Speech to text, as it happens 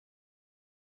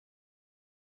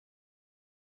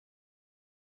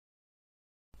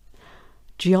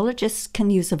Geologists can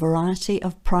use a variety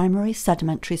of primary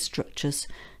sedimentary structures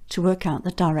to work out the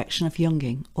direction of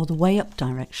younging, or the way up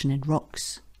direction, in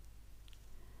rocks.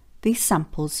 These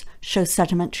samples show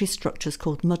sedimentary structures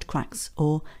called mud cracks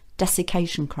or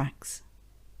desiccation cracks.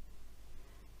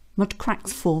 Mud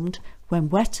cracks formed when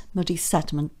wet, muddy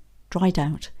sediment dried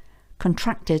out,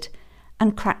 contracted,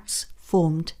 and cracks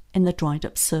formed in the dried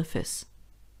up surface.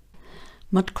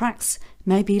 Mud cracks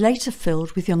may be later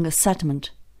filled with younger sediment,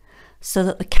 so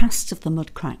that the casts of the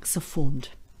mud cracks are formed.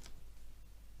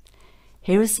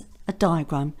 Here is a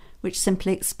diagram which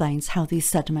simply explains how these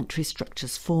sedimentary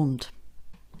structures formed.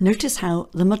 Notice how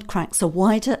the mud cracks are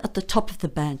wider at the top of the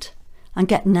bed and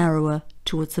get narrower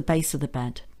towards the base of the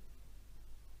bed.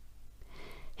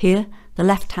 Here the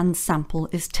left-hand sample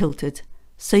is tilted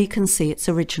so you can see its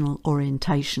original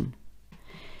orientation.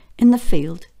 In the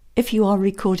field, if you are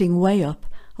recording way up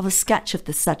of a sketch of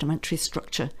the sedimentary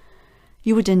structure,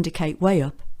 you would indicate way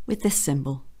up with this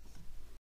symbol.